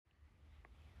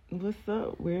What's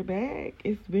up? We're back.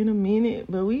 It's been a minute,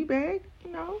 but we back.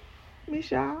 Miss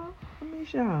y'all. I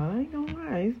miss y'all. I ain't gonna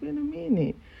lie. It's been a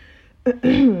minute,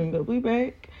 but we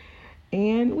back,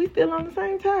 and we still on the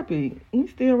same topic. We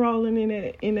still rolling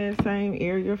in that same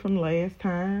area from last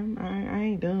time. I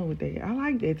ain't done with that. I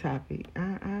like that topic.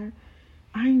 I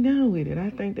ain't done with it.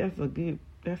 I think that's a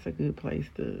good place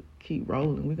to keep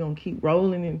rolling. We're gonna keep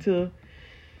rolling until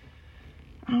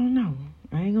I don't know.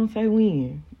 I ain't gonna say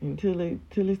when until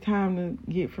it's time to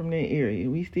get from that area.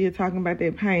 We still talking about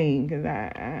that pain because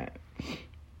I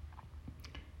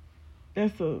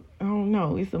don't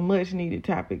know. It's a much needed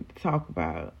topic to talk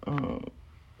about.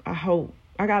 I hope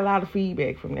I got a lot of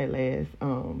feedback from that last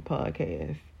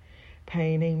podcast.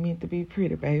 Pain ain't meant to be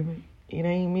pretty, baby. It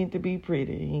ain't meant to be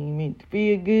pretty. It ain't meant to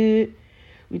feel good.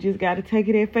 We just got to take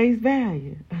it at face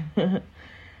value.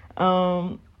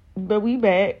 But we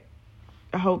back.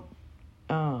 I hope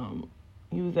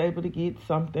you was able to get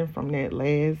something from that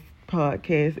last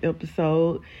podcast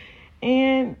episode.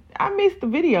 And I miss the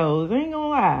videos. I ain't gonna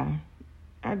lie.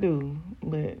 I do.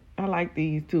 But I like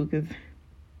these too because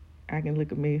I can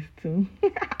look a mess too.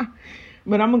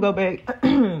 But I'm going to go back.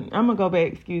 I'm going to go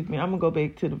back to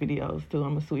the videos too. I'm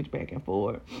going to switch back and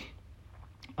forth.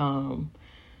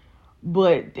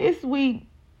 But this week,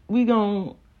 we're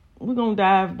going to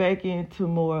dive back into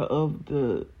more of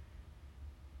the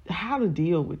how to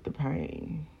deal with the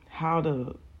pain.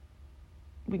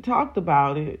 We talked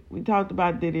about it. We talked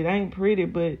about that it ain't pretty,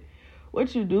 but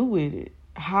what you do with it,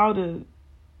 how to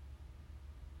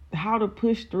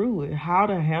push through it, how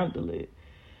to handle it.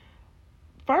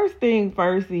 First thing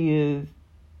first is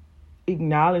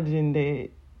acknowledging that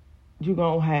you're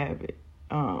going to have it.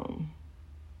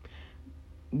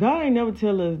 God ain't never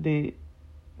tell us that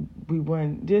we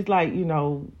weren't, just like,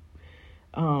 the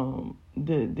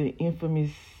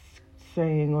infamous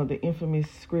saying or the infamous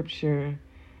scripture,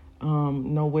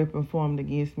 no weapon formed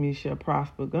against me shall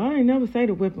prosper. God ain't never say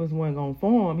the weapons weren't going to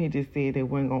form. He just said they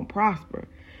weren't going to prosper.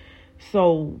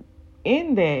 So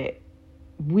in that,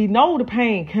 we know the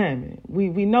pain coming.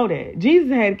 We know that.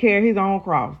 Jesus had to carry his own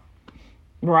cross,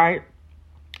 right?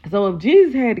 So if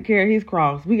Jesus had to carry his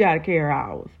cross, we got to carry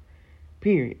ours,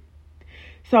 period.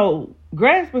 So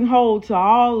grasping hold to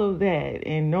all of that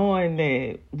and knowing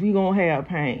that we going to have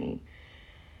pain,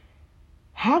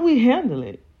 how we handle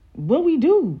it, what we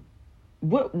do,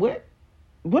 what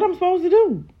I'm supposed to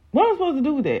do, what I'm supposed to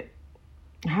do with that,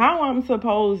 how I'm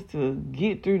supposed to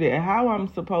get through that,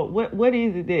 what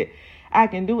is it that I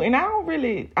can do. And I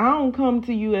don't come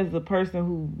to you as a person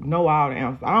who know all the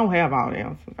answers. I don't have all the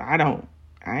answers. I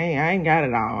ain't got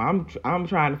it all. I'm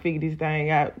trying to figure this thing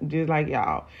out just like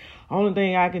y'all. Only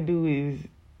thing I can do is,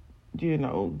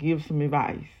 give some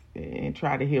advice and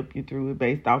try to help you through it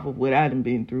based off of what I've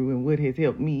been through and what has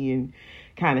helped me and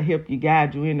kind of help you,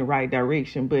 guide you in the right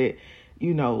direction. But,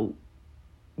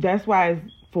 that's why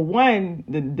for one,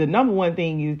 the number one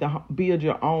thing is to build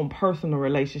your own personal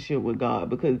relationship with God,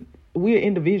 because we're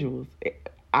individuals.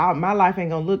 My life ain't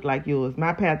going to look like yours.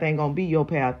 My path ain't going to be your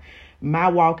path. My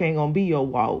walk ain't going to be your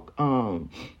walk.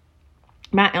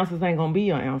 My answers ain't going to be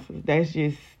your answers.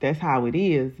 That's how it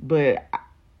is. But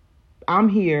I'm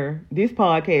here. This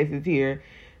podcast is here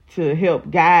to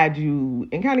help guide you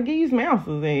and kind of give you some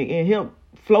answers and help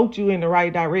float you in the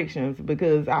right directions,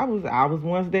 because I was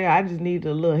once there. I just needed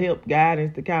a little help,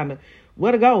 guidance to kind of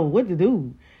where to go, what to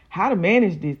do, how to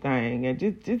manage this thing, and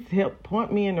just help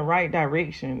point me in the right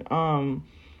direction.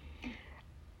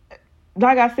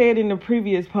 Like I said in the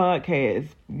previous podcast,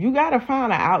 you got to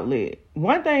find an outlet.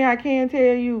 One thing I can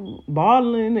tell you,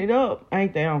 bottling it up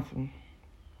ain't the answer.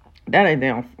 That ain't the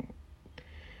answer.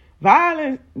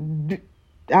 Violence,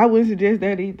 I wouldn't suggest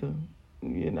that either,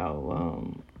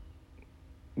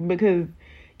 because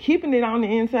keeping it on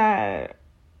the inside,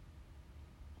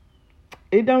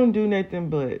 it don't do nothing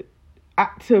but,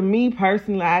 to me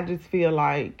personally, I just feel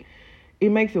like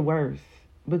it makes it worse.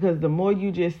 Because the more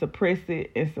you just suppress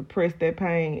it and suppress that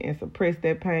pain and suppress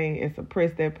that pain and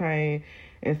suppress that pain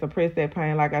and suppress that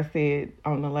pain, like I said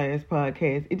on the last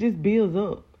podcast, it just builds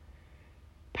up.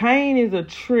 Pain is a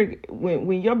trigger.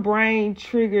 When your brain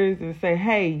triggers and say,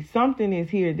 hey, something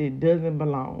is here that doesn't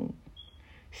belong.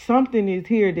 Something is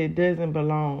here that doesn't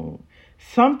belong.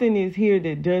 Something is here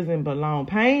that doesn't belong.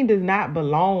 Pain does not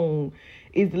belong.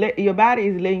 Your body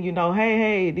is letting you know,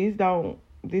 hey, this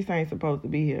ain't supposed to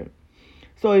be here.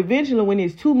 So eventually, when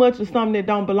it's too much of something that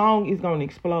don't belong, it's going to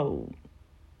explode.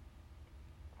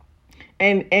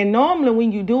 And normally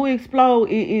when you do explode,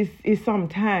 it's something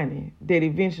tiny that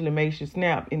eventually makes you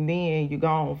snap, and then you're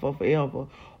gone for forever,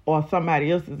 or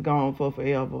somebody else is gone for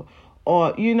forever,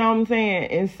 or you know what I'm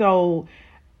saying? And so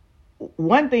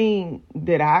one thing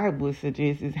that I would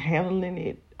suggest is handling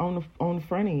it on the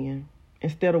front end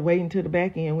instead of waiting to the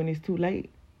back end when it's too late.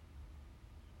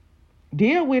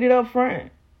 Deal with it up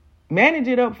front. Manage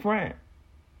it up front.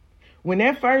 When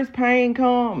that first pain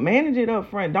comes, manage it up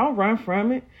front. Don't run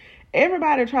from it.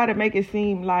 Everybody try to make it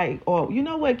seem like, or you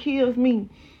know what kills me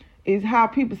is how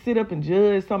people sit up and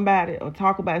judge somebody or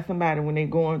talk about somebody when they're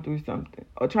going through something,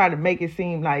 or try to make it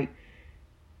seem like,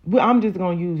 well, I'm just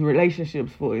gonna use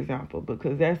relationships for example,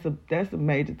 because that's a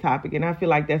major topic, and I feel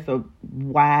like that's a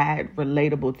wide,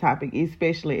 relatable topic,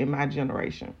 especially in my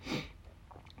generation.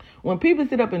 When people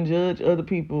sit up and judge other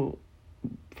people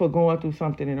for going through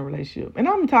something in a relationship, and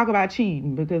I'm gonna talk about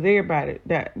cheating because everybody,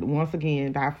 that once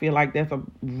again, I feel like that's a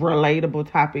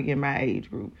relatable topic in my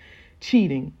age group.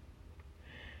 Cheating.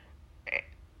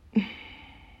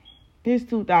 It's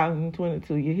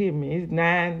 2022. You hear me?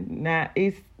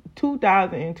 It's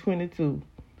 2022.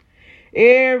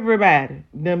 Everybody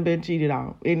done been cheated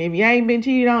on. And if you ain't been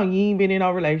cheated on, you ain't been in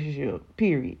a relationship.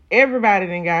 Period. Everybody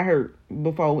done got hurt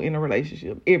before in a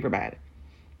relationship. Everybody.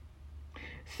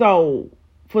 So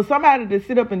for somebody to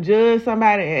sit up and judge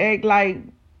somebody and act like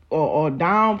or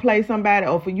downplay somebody,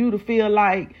 or for you to feel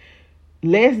like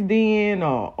less than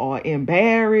or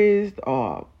embarrassed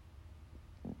or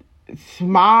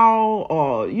small,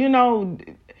 or don't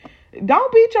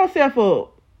beat yourself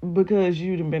up because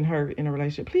you done been hurt in a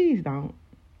relationship. Please don't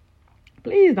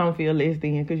feel less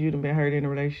than because you done been hurt in a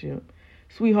relationship.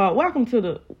 Sweetheart, welcome to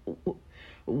the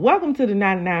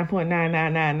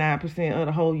 99.9999% of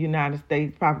the whole United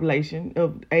States population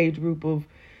of age group of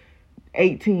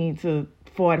 18 to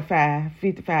 45,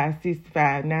 55,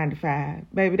 65, 95.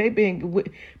 Baby,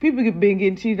 people have been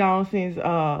getting cheated on since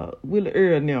Willie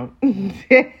Earl now.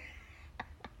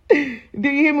 Do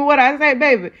you hear me what I say,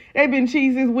 baby? They've been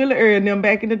cheating since Willie Earl and them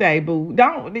back in the day, boo.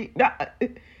 Don't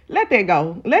let that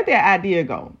go. Let that idea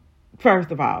go.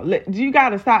 First of all, you got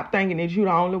to stop thinking that you're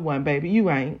the only one, baby. You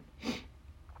ain't.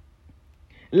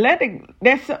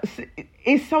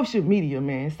 It's social media,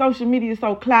 man. Social media is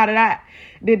so clouded out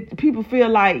that people feel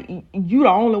like you the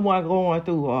only one going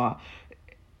through. Or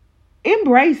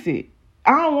embrace it.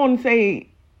 I don't want to say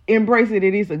embrace it.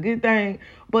 It is a good thing,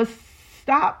 but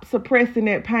stop suppressing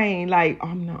that pain like,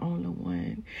 I'm the only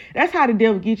one. That's how the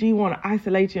devil gets you. He want to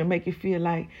isolate you and make you feel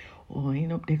like, oh,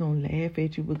 they're going to laugh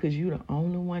at you because you the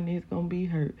only one that's going to be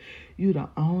hurt. You the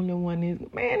only one that's...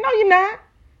 Man, no, you're not.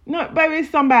 No, baby, it's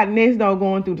somebody next door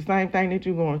going through the same thing that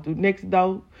you're going through. Next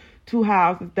door, 2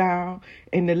 houses down,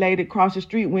 and the lady across the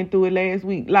street went through it last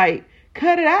week. Like,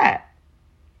 cut it out.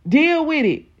 Deal with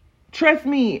it. Trust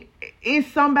me, it's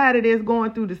somebody that's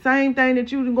going through the same thing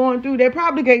that you're going through. They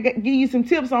probably can give you some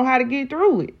tips on how to get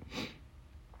through it.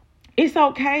 It's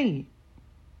okay.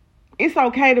 It's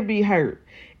okay to be hurt.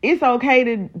 It's okay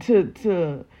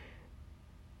to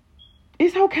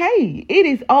it's okay. It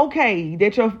is okay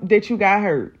that you got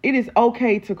hurt. It is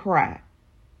okay to cry.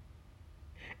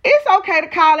 It's okay to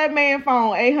call that man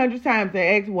phone 800 times and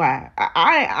ask why.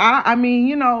 I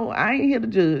mean, I ain't here to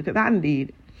judge because I done did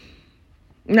it.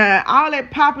 Now, all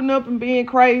that popping up and being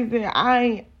crazy,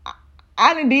 I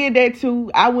done did that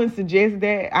too. I wouldn't suggest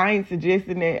that. I ain't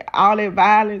suggesting that. All that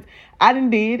violence, I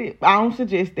done did it. I don't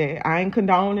suggest that. I ain't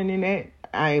condoning in that.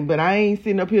 But I ain't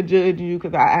sitting up here judging you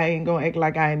because I ain't gonna act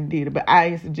like I ain't did it. But I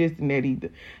ain't suggesting that either.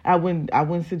 I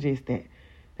wouldn't suggest that.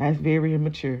 That's very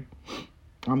immature.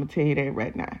 I'm gonna tell you that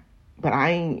right now. But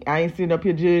I ain't sitting up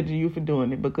here judging you for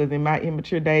doing it, because in my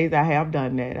immature days I have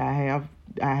done that. I have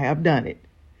done it.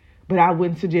 But I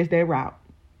wouldn't suggest that route.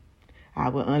 I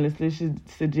would honestly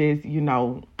suggest,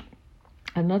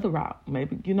 another route.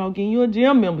 Maybe, getting you a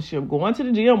gym membership, going to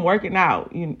the gym, working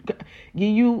out. Give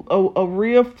you a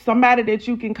real somebody that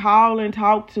you can call and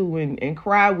talk to and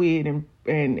cry with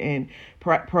and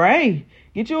pray.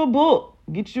 Get you a book,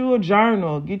 get you a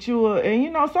journal, get you let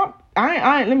me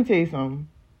tell you something.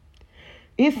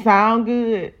 It sound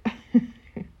good.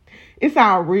 It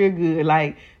sound real good,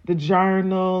 like the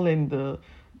journal and the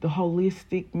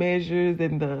holistic measures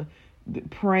and the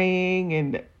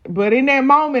praying but in that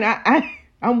moment,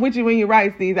 I'm with you when you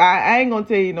write these. I ain't gonna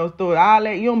tell you no story.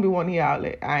 You don't be wanting to hear all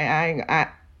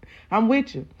that. I'm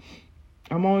with you.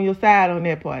 I'm on your side on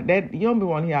that part. That you don't be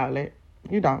wanting to hear all that.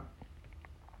 You don't.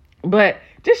 But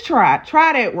just try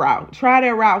that route. Try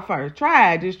that route first.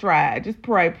 Just try it. Just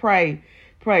pray,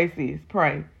 sis,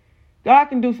 pray. God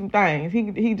can do some things.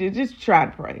 He just try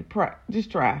to pray. Just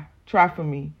try for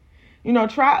me.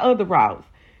 Try other routes.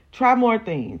 Try more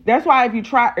things. That's why if you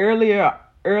try early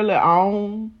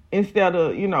on, instead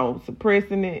of,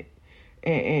 suppressing it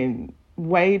and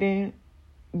waiting,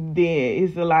 then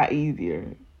it's a lot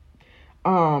easier.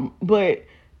 But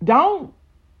don't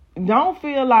don't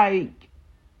feel like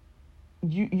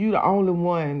you the only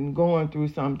one going through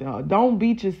something. Or don't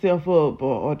beat yourself up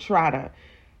or try to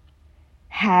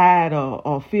hide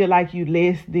or feel like you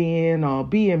less than or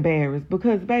be embarrassed,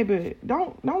 because baby,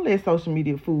 don't let social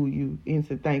media fool you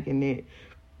into thinking that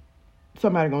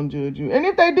somebody gonna judge you. And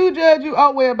if they do judge you,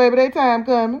 oh well, baby, their time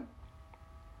coming.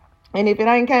 And if it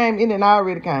ain't came, it ain't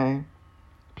already came.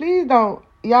 Please don't,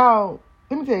 y'all.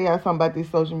 Let me tell y'all something about this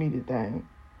social media thing.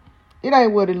 It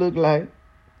ain't what it look like.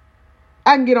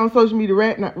 I can get on social media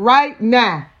right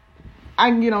now. I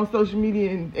can get on social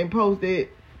media and post that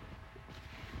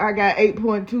I got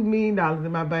 $8.2 million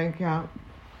in my bank account.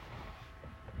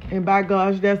 And by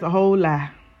gosh, that's a whole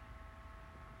lie.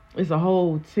 It's a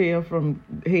whole tale from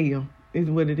hell, is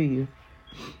what it is.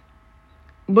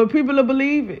 But people will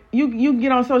believe it. You can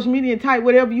get on social media and type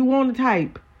whatever you want to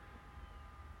type.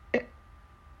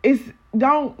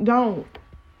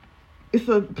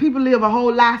 People live a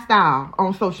whole lifestyle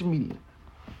on social media.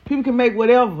 People can make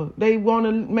whatever they want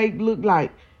to make look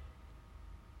like.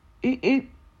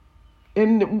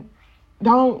 And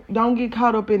don't get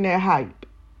caught up in that hype.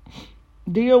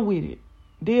 Deal with it.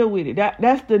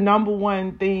 That's the number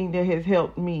one thing that has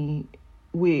helped me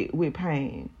with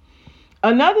pain.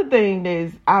 Another thing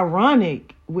that's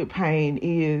ironic with pain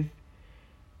is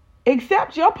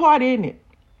accept your part in it.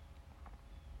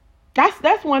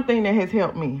 That's one thing that has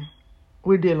helped me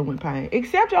with dealing with pain.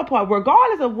 Accept your part,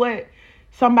 regardless of what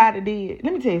somebody did.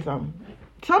 Let me tell you something.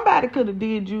 Somebody could have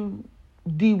did you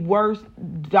the worst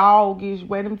doggish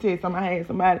way. Let me tell you something. I had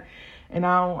somebody,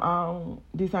 and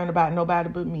this ain't about nobody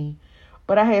but me,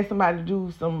 but I had somebody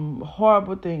do some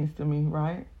horrible things to me,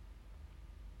 right?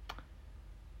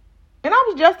 And I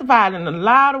was justified in a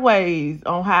lot of ways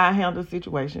on how I handle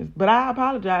situations, but I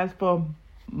apologize for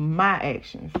my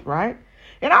actions, right?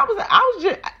 And I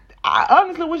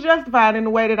honestly was justified in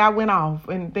the way that I went off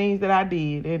and things that I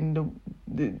did, and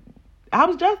I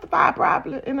was justified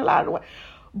probably in a lot of ways,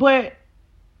 but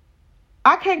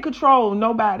I can't control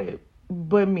nobody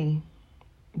but me,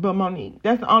 but Monique.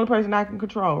 That's the only person I can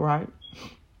control, right?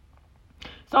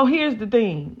 So here's the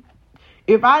thing.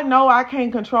 If I know I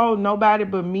can't control nobody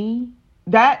but me,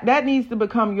 that needs to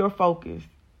become your focus.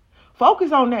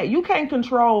 Focus on that. You can't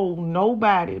control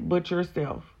nobody but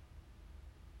yourself,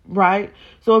 right?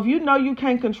 So if you know you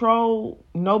can't control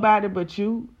nobody but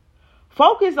you,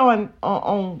 focus on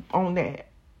that.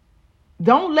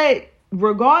 Don't let,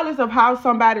 regardless of how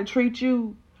somebody treats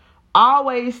you,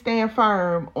 always stand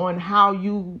firm on how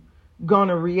you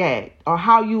gonna react or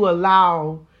how you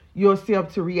allow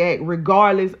yourself to react,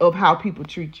 regardless of how people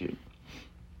treat you.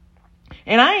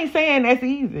 And I ain't saying that's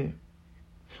easy,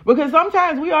 because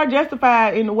sometimes we are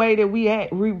justified in the way that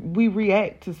we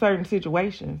react to certain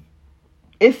situations,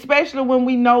 especially when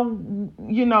we know,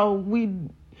 we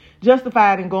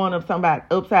justified in going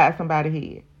upside somebody's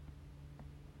head.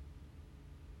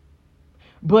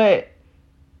 But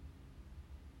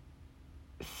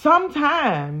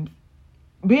sometimes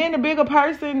being a bigger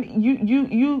person,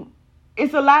 you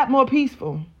it's a lot more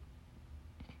peaceful.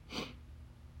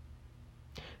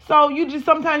 So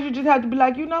sometimes you just have to be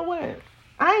like, you know what?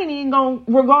 I ain't even gonna,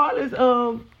 regardless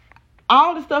of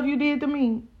all the stuff you did to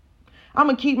me, I'm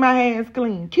gonna keep my hands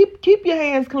clean. Keep your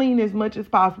hands clean as much as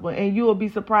possible, and you will be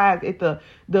surprised at the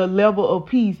level of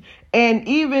peace, and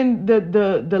even the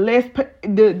less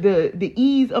the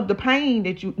ease of the pain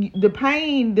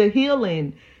the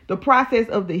healing, the process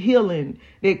of the healing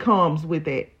that comes with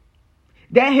that.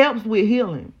 That helps with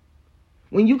healing.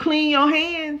 When you clean your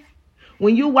hands,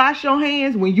 when you wash your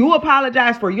hands, when you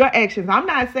apologize for your actions. I'm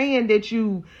not saying that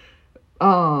you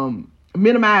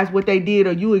minimize what they did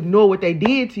or you ignore what they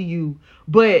did to you,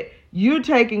 but you're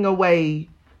taking away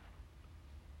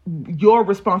your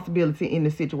responsibility in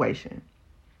the situation.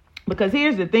 Because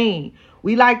here's the thing.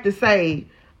 We like to say,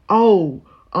 when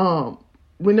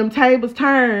them tables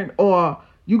turn, or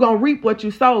you gonna reap what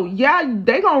you sow. Yeah,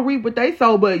 they gonna reap what they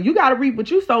sow, but you gotta reap what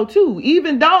you sow too.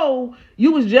 Even though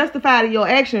you was justified in your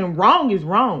action, wrong is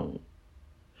wrong.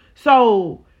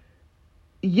 So,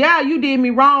 yeah, you did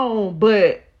me wrong,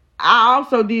 but I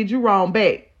also did you wrong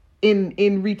back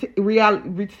in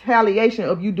retaliation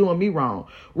of you doing me wrong.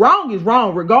 Wrong is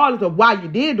wrong, regardless of why you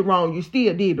did the wrong. You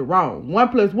still did the wrong.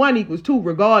 1 + 1 = 2,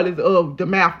 regardless of the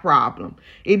math problem.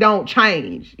 It don't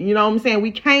change. You know what I'm saying? We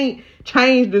can't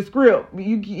change the script.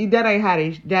 That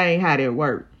ain't how that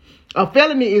works. A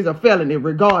felony is a felony,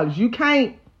 regardless. You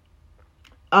can't.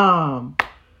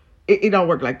 It don't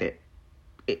work like that.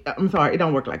 I'm sorry, it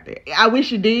don't work like that. I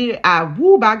wish it did.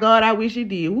 By God, I wish it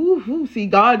did. See,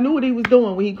 God knew what he was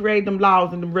doing when he created them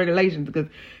laws and them regulations, because,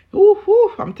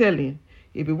 I'm telling you,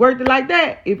 if it worked like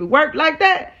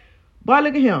that, Boy,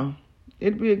 look at him.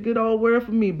 It'd be a good old word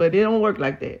for me, but it don't work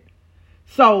like that.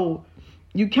 So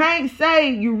you can't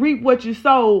say you reap what you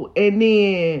sow, and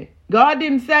then God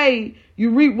didn't say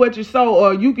you reap what you sow,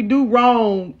 or you can do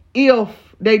wrong if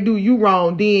they do you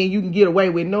wrong, then you can get away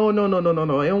with. No. It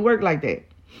don't work like that.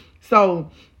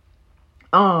 So,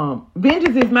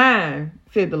 vengeance is mine,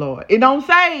 said the Lord. It don't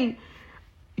say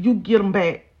you get them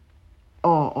back,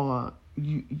 or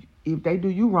you, if they do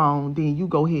you wrong, then you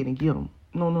go ahead and get them.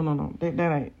 No. That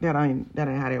ain't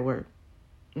how that works.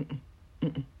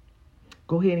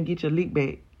 Go ahead and get your lick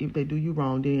back. If they do you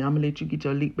wrong, then I'm gonna let you get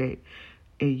your lick back,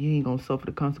 and you ain't gonna suffer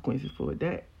the consequences for it.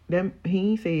 That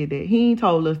he ain't said that. He ain't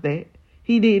told us that.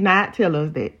 He did not tell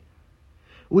us that.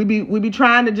 We be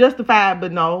trying to justify it,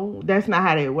 but no, that's not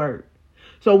how that works.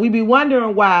 So we be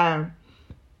wondering why.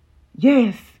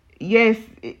 Yes,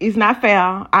 it's not fair.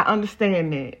 I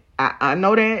understand that. I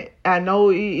know that. I know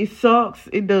it sucks.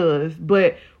 It does.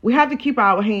 But we have to keep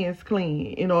our hands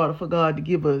clean in order for God to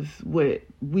give us what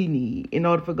we need. In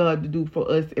order for God to do for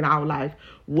us in our life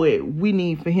what we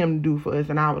need for him to do for us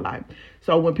in our life.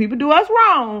 So when people do us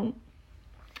wrong,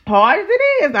 hard as it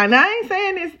is, and I ain't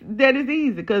saying that it's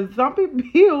easy, because some people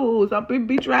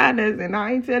be trying this, and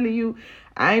I ain't telling you,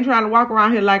 I ain't trying to walk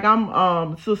around here like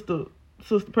I'm sister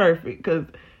perfect, because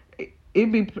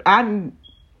I done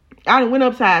went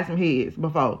upside some heads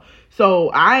before. So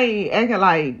I ain't acting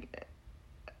like,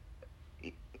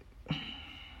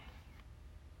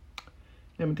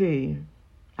 let me tell you,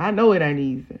 I know it ain't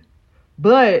easy.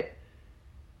 But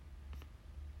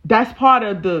that's part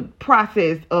of the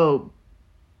process of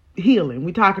healing.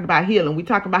 We talking about healing. We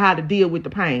talking about how to deal with the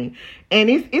pain. And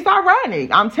it's ironic.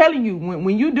 I'm telling you,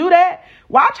 when you do that,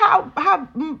 watch how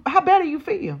better you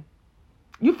feel.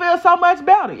 You feel so much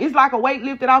better. It's like a weight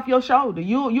lifted off your shoulder.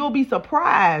 You'll be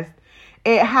surprised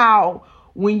at how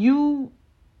when you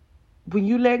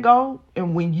let go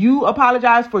and when you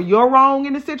apologize for your wrong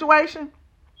in the situation,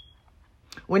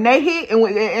 when they hit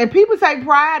and people take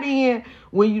pride in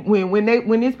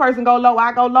when this person go low,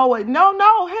 I go lower. No,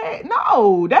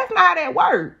 that's not how that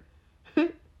works.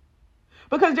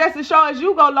 Because just as sure as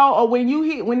you go low, or when you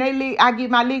hit, when they lick, I get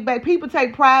my lick back. People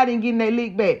take pride in getting their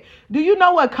lick back. Do you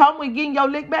know what come with getting your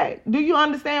lick back? Do you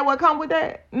understand what come with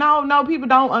that? No, people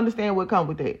don't understand what come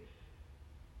with that.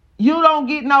 You don't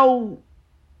get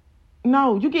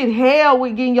you get hell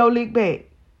with getting your lick back.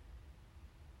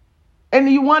 And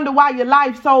you wonder why your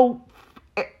life so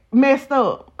messed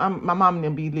up. My mom and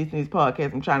them be listening to this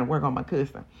podcast. I'm trying to work on my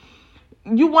cussing.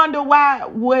 You wonder why,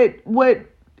 what,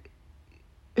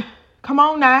 come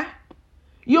on now.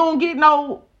 You don't get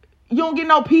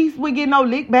no peace with getting no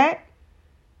lick back.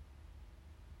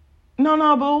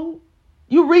 No, boo.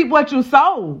 You reap what you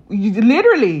sow.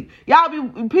 Literally.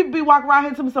 People be walking around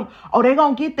here telling me something. Oh, they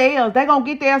gonna get theirs. They gonna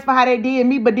get theirs for how they did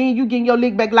me, but then you getting your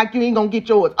lick back like you ain't gonna get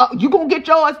yours. Oh, you gonna get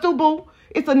yours too, boo.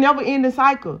 It's a never ending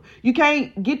cycle. You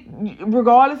can't get,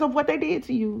 regardless of what they did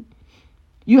to you.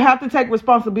 You have to take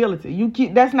responsibility.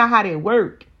 That's not how they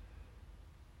work.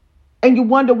 And you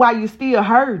wonder why you're still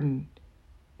hurting.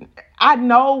 I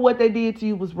know what they did to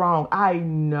you was wrong. I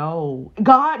know.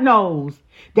 God knows.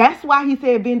 That's why he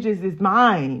said vengeance is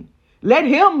mine. Let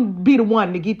him be the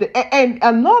one to get the... And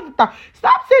another thought,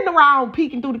 stop sitting around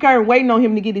peeking through the curtain waiting on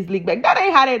him to get his lick back. That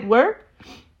ain't how that works.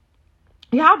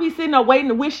 Y'all be sitting there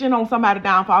waiting, wishing on somebody's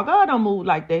downfall. God don't move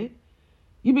like that.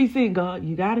 You be saying, God,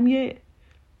 you got him yet?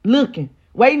 Looking,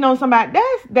 waiting on somebody.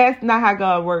 That's not how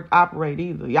God operate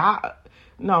either. Y'all...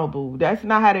 No, boo. That's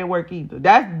not how they work either.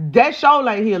 That show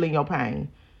ain't healing your pain.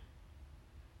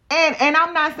 And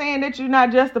I'm not saying that you're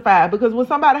not justified, because when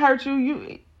somebody hurts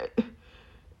you,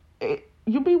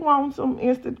 you be wanting some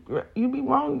instant. You be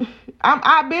wanting.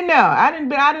 I've been there. I didn't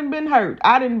been hurt.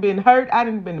 I didn't been hurt. I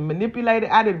didn't been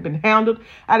manipulated. I didn't been handled.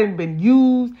 I didn't been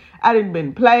used. I didn't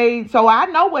been played. So I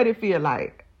know what it feel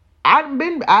like. I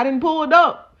didn't pulled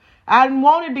up. I didn't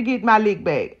wanted to get my lick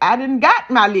back. I didn't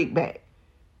got my lick back.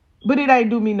 But it ain't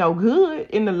do me no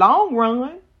good in the long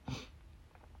run.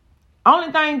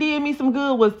 Only thing did me some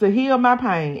good was to heal my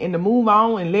pain and to move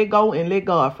on and let go and let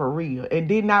God for real. And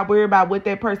did not worry about what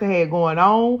that person had going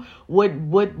on. What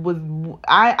was,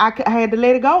 I had to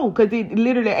let it go, because it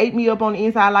literally ate me up on the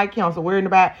inside like cancer. Worrying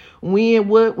about when,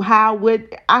 what, how, what.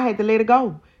 I had to let it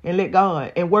go and let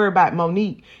God and worry about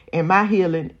Monique and my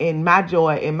healing and my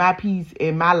joy and my peace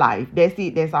in my life. That's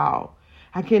it. That's all.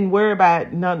 I couldn't worry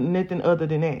about nothing other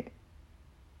than that.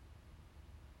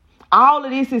 All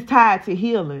of this is tied to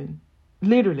healing.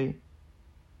 Literally.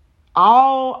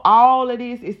 All of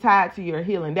this is tied to your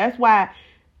healing. That's why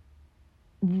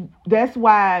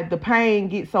the pain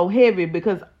gets so heavy,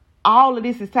 because all of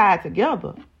this is tied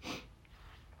together.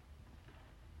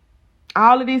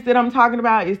 All of this that I'm talking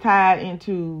about is tied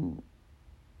into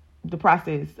the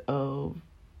process of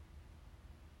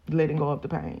letting go of the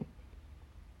pain.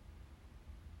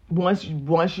 Once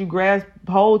you grasp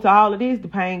hold to all of this, the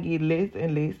pain gets less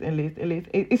and less and less and less.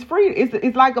 It's free.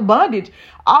 It's like a bondage.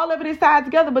 All of it is tied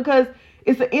together because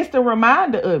it's an instant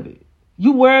reminder of it.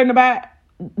 You worrying about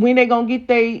when they gonna get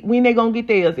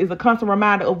theirs is a constant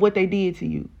reminder of what they did to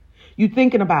you. You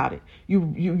thinking about it.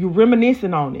 You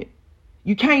reminiscing on it.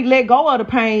 You can't let go of the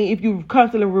pain if you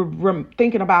constantly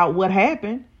thinking about what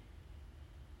happened.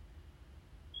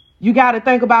 You got to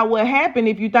think about what happened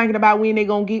if you're thinking about when they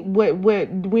gonna get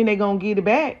when they gonna get it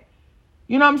back.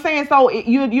 You know what I'm saying? So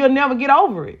you'll never get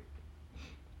over it.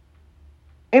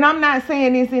 And I'm not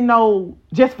saying this in no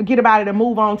just forget about it and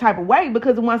move on type of way,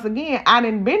 because once again, I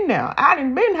done been there. I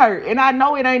done been hurt, and I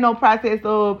know it ain't no process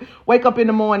of wake up in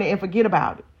the morning and forget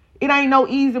about it. It ain't no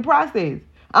easy process.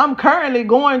 I'm currently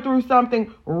going through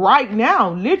something right now,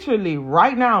 literally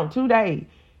right now, today,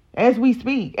 as we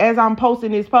speak, as I'm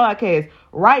posting this podcast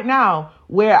right now,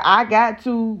 where I got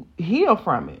to heal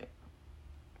from it.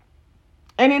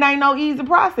 And it ain't no easy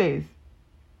process.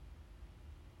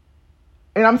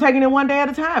 And I'm taking it one day at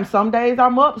a time. Some days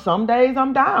I'm up, some days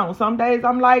I'm down. Some days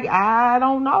I'm like, I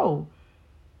don't know.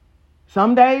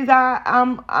 Some days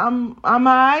I'm all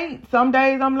right. Some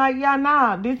days I'm like, yeah,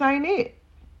 nah, this ain't it.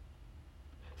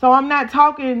 So I'm not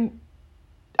talking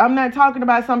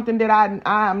about something that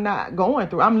I'm not going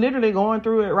through. I'm literally going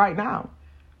through it right now.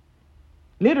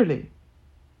 Literally.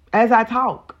 As I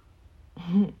talk.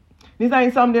 This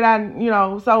ain't something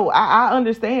that so I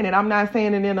understand it. I'm not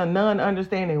saying it in a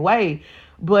non-understanding way,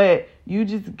 but you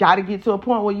just got to get to a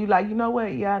point where you like, you know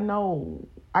what? Yeah, I know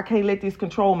I can't let this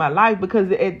control my life,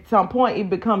 because at some point it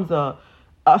becomes a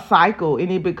cycle,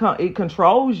 and it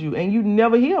controls you, and you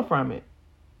never heal from it.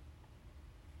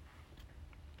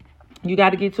 You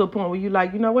got to get to a point where you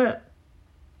like, you know what?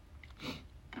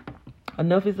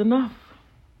 Enough is enough.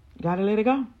 You got to let it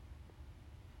go.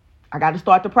 I got to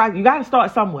start the process. You got to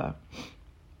start somewhere.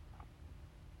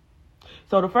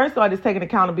 So the first start is taking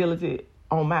accountability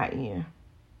on my end.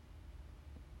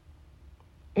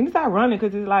 And it's ironic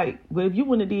because it's like, well, if you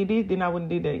wouldn't have did this, then I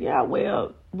wouldn't have did that. Yeah,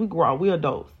 well, we grown. We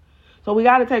adults. So we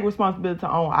got to take responsibility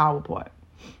on our part.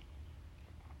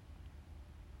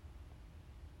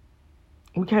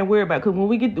 We can't worry about it, because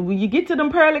when you get to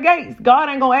them pearly gates, God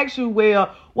ain't gonna ask you,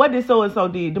 well, what did so and so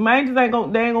did. The angels ain't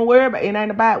gonna worry about it. It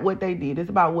ain't about what they did. It's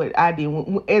about what I did.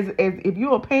 As if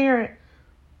you're a parent,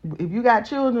 if you got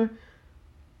children,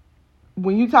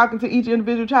 when you talking to each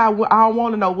individual child, I don't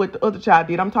want to know what the other child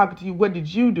did. I'm talking to you. What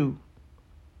did you do?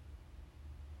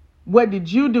 What did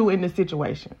you do in the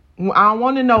situation? I don't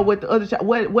want to know what the other child.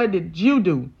 What did you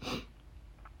do?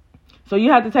 So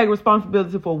you have to take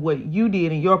responsibility for what you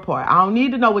did in your part. I don't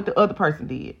need to know what the other person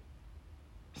did.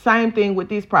 Same thing with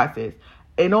this process.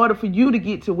 In order for you to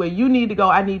get to where you need to go,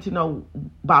 I need to know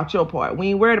about your part. We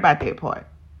ain't worried about that part.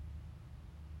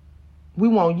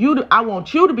 I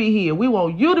want you to be healed. We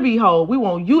want you to be whole. We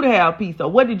want you to have peace. So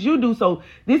what did you do? So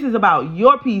this is about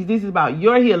your peace. This is about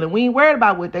your healing. We ain't worried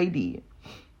about what they did.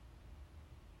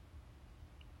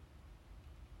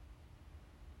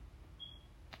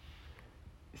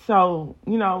 So,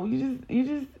 it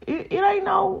ain't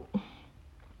no,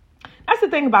 that's the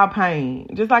thing about pain.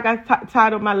 Just like I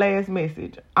titled my last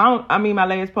message, my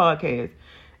last podcast,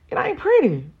 it ain't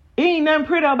pretty. It ain't nothing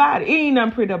pretty about it. It ain't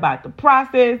nothing pretty about the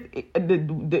process.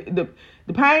 The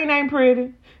pain ain't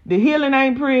pretty. The healing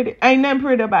ain't pretty. Ain't nothing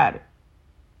pretty about it.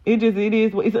 It's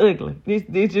ugly.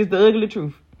 It's just the ugly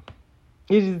truth.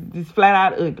 It's flat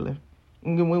out ugly.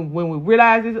 When we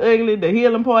realize it's ugly, the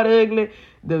healing part ugly,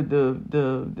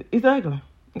 it's ugly.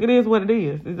 It is what it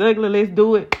is. It's ugly. Let's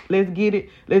do it. Let's get it.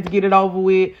 Let's get it over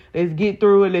with. Let's get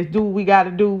through it. Let's do what we got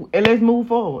to do, and let's move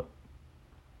forward.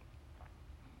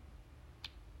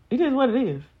 It is what it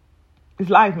is.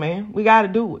 It's life, man. We got to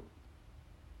do it.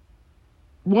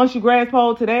 Once you grasp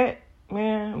hold to that,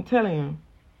 man, I'm telling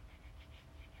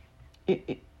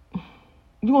you,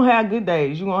 you're going to have good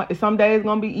days. Some days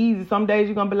going to be easy. Some days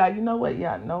you're going to be like, you know what?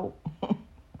 Yeah, no.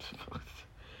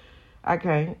 I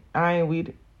can't. I ain't with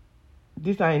it.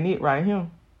 This ain't it right here.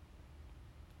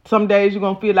 Some days you're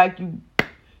going to feel like you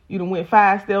done went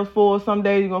 5 steps forward. Some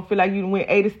days you're going to feel like you done went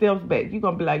 80 steps back. You're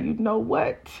going to be like, you know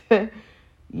what?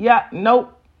 Yeah,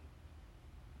 nope.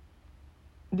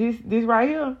 This right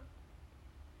here.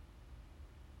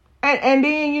 And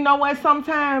then, you know what?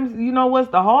 Sometimes, you know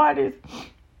what's the hardest?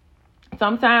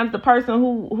 Sometimes the person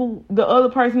who the other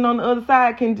person on the other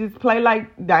side can just play like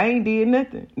they ain't did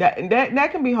nothing. That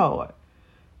can be hard.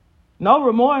 No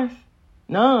remorse.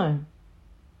 None.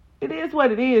 It is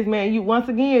what it is, man. You once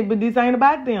again, but this ain't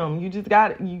about them. You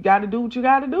got to do what you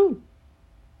got to do.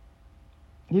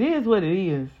 It is what it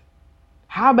is.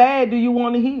 How bad do you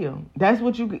want to heal? That's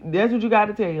what you got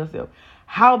to tell yourself.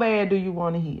 How bad do you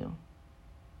want to heal?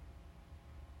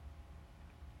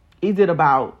 Is it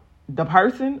about the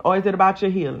person or is it about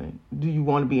your healing? Do you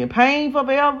want to be in pain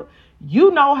forever?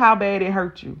 You know how bad it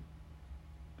hurt you.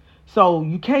 So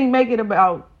you can't make it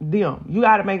about them. You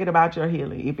got to make it about your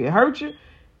healing. If it hurt you,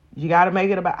 you got to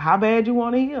make it about how bad you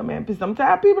want to heal, man. Because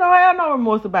sometimes people don't have no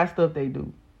remorse about stuff they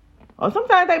do. Or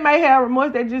sometimes they may have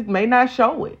remorse, they just may not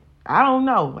show it. I don't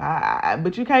know.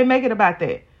 But you can't make it about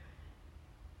that.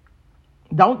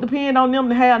 Don't depend on them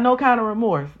to have no kind of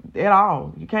remorse at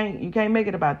all. You can't make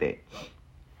it about that.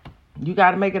 You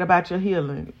got to make it about your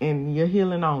healing and your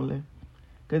healing only.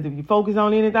 Because if you focus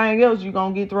on anything else, you're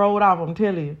going to get thrown off, I'm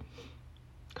telling you.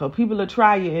 Because people will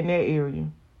try you in that area.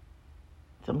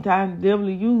 Sometimes the devil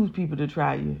will use people to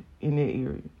try you in that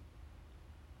area.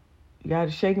 You got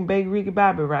to shake and bake Ricky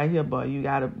Bobby right here, boy. You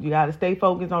got to stay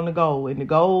focused on the goal. And the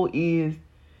goal is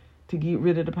to get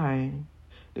rid of the pain.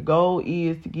 The goal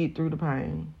is to get through the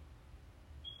pain.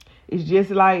 It's just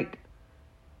like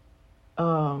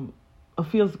a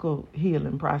physical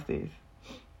healing process.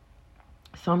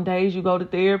 Some days you go to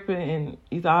therapy and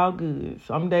it's all good.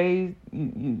 Some days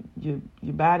your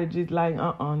body just like,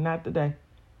 not today.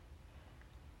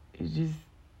 It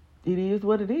is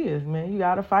what it is, man. You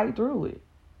got to fight through it.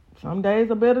 Some days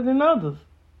are better than others.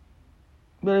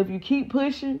 But if you keep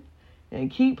pushing and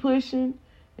keep pushing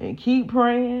and keep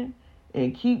praying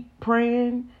and keep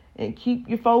praying and keep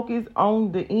your focus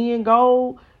on the end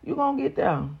goal, you're going to get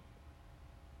there.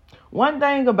 One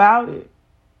thing about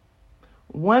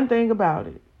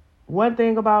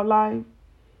life,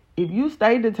 if you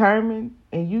stay determined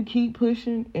and you keep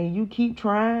pushing and you keep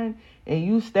trying and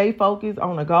you stay focused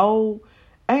on a goal,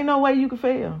 ain't no way you can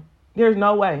fail. There's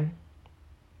no way.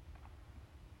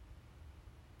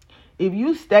 If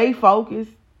you stay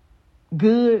focused,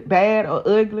 good, bad, or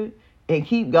ugly, and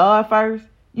keep God first,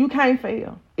 you can't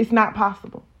fail. It's not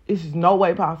possible. It's just no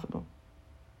way possible.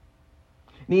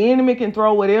 The enemy can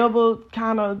throw whatever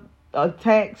kind of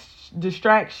attacks,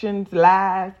 distractions,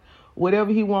 lies,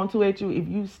 whatever he wants to at you. If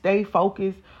you stay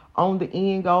focused on the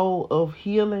end goal of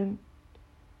healing,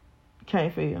 you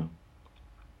can't fail.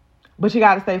 But you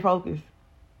got to stay focused.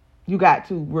 You got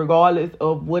to, regardless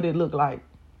of what it look like.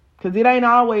 Because it ain't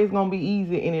always going to be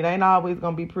easy and it ain't always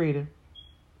going to be pretty.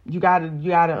 You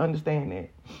gotta understand that.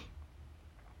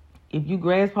 If you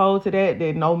grasp hold to that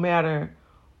no matter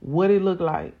what it look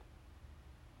like,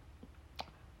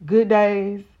 good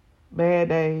days, bad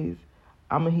days,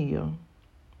 I'ma heal.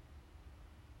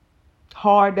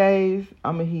 Hard days,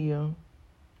 I'ma heal.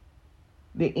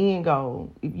 The end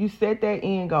goal. If you set that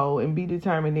end goal and be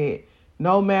determined that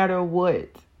no matter what,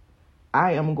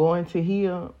 I am going to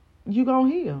heal, you gonna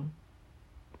heal.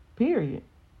 Period.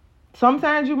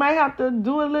 Sometimes you may have to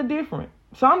do a little different.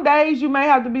 Some days you may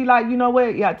have to be like, you know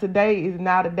what? Yeah, today is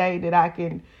not a day that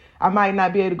I might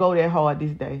not be able to go that hard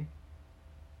this day.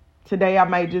 Today I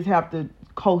might just have to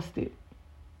coast it.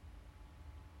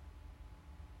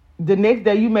 The next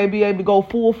day you may be able to go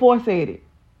full force at it.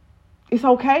 It's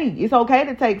okay. It's okay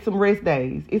to take some rest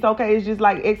days. It's okay. It's just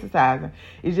like exercising.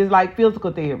 It's just like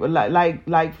physical therapy,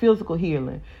 like physical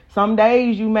healing. Some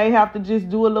days you may have to just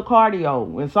do a little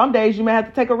cardio. And some days you may have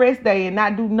to take a rest day and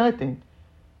not do nothing.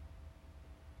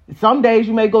 Some days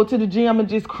you may go to the gym and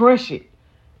just crush it.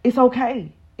 It's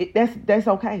okay. That's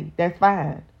okay. That's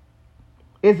fine.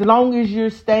 As long as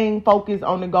you're staying focused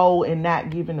on the goal and not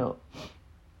giving up.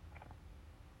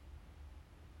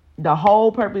 The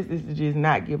whole purpose is to just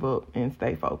not give up and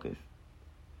stay focused.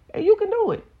 And you can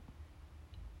do it.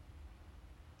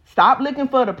 Stop looking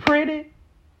for the pretty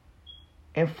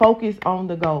and focus on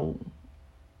the goal.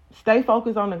 Stay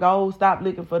focused on the goal. Stop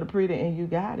looking for the pretty and you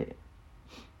got it.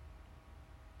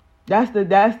 That's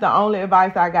the only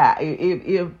advice I got.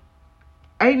 If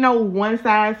ain't no one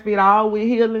size fit all with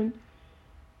healing,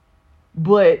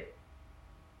 but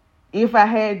if I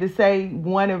had to say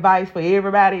one advice for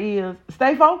everybody is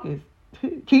stay focused.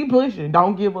 Keep pushing.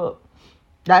 Don't give up.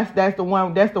 That's the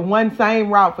one same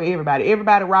route for everybody.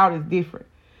 Everybody's route is different.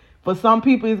 For some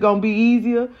people it's gonna be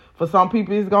easier. For some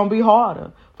people it's gonna be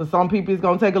harder. For some people it's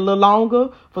gonna take a little longer.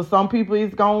 For some people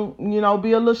it's gonna,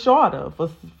 be a little shorter. For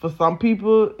some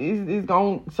people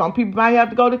some people might have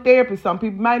to go to therapy. Some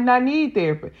people might not need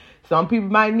therapy. Some people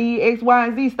might need X, Y,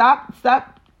 and Z.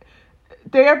 Stop.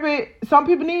 Therapy, some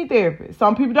people need therapy.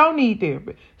 Some people don't need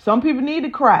therapy. Some people need to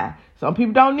cry. Some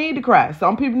people don't need to cry.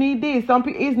 Some people need this.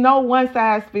 It's no one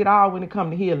size fit all when it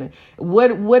comes to healing.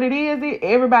 What it is,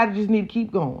 everybody just need to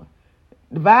keep going.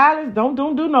 Violence, don't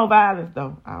do no violence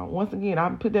though. Once again, I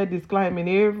put that disclaimer in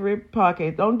every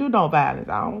podcast. Don't do no violence.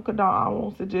 I don't condone. I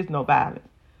won't suggest no violence.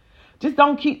 Just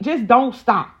don't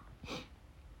stop.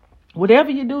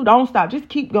 Whatever you do, don't stop. Just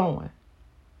keep going.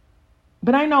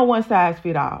 But ain't no one size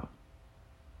fit all.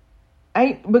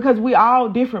 Because we all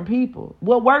different people.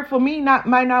 What worked for me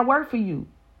might not work for you.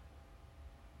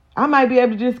 I might be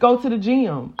able to just go to the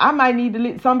gym. I might need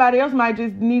to somebody else might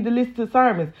just need to listen to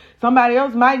sermons. Somebody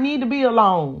else might need to be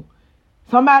alone.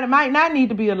 Somebody might not need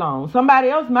to be alone. Somebody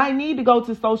else might need to go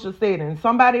to social settings.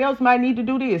 Somebody else might need to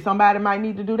do this. Somebody might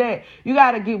need to do that. You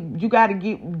gotta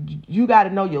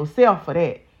know yourself for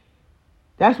that.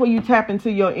 That's where you tap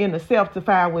into your inner self to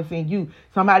find what's in you.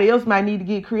 Somebody else might need to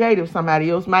get creative. Somebody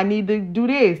else might need to do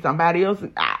this. Somebody else,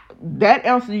 that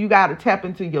answer you got to tap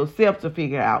into yourself to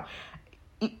figure out.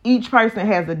 Each person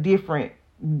has a different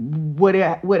what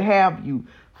have you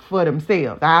for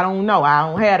themselves. I don't know. I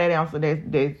don't have that answer.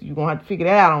 That's you're going to have to figure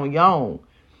that out on your own.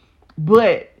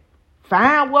 But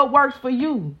find what works for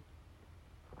you.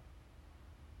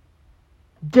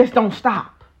 Just don't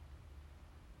stop.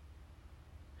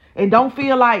 And don't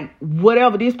feel like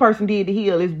whatever this person did to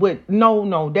heal is what.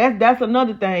 No. That's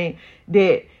another thing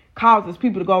that causes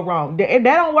people to go wrong. That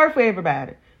don't work for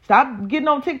everybody. Stop getting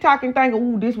on TikTok and thinking,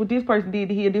 ooh, this what this person did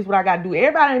to heal. This what I got to do.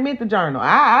 Everybody ain't meant to journal.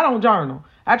 I don't journal.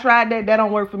 I tried that. That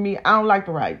don't work for me. I don't like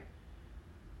to write.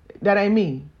 That ain't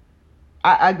me.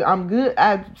 I'm good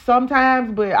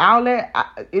sometimes, but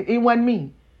it wasn't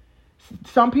me.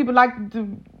 Some people like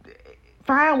to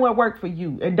find what worked for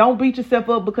you and don't beat yourself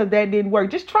up because that didn't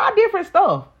work. Just try different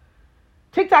stuff.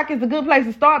 TikTok is a good place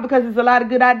to start because there's a lot of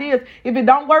good ideas. If it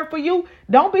don't work for you,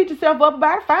 don't beat yourself up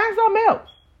about it. Find something else.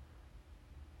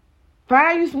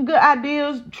 Find you some good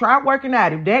ideas. Try working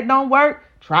out. If that don't work,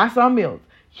 try something else.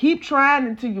 Keep trying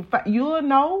until you'll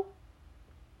know.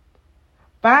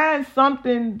 Find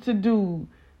something to do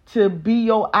to be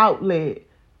your outlet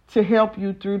to help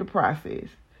you through the process.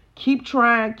 Keep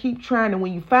trying. And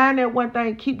when you find that one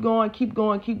thing, keep going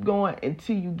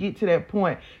until you get to that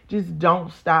point. Just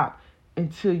don't stop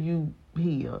until you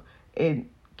heal. And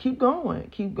keep going.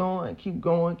 Get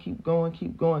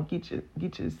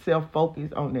yourself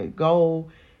focused on that goal.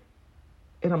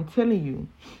 And I'm telling you,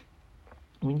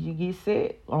 when you get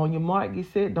set, on your mark,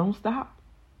 get set, don't stop.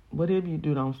 Whatever you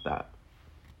do, don't stop.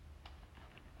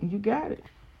 You got it.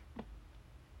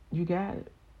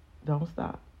 Don't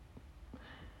stop.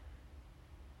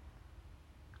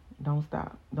 Don't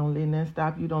stop. Don't let nothing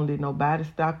stop you. Don't let nobody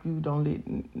stop you. Don't let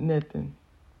nothing.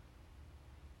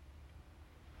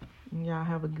 Y'all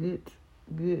have a good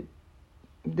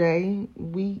day,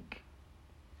 week.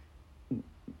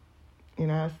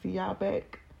 And I'll see y'all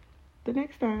back the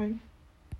next time.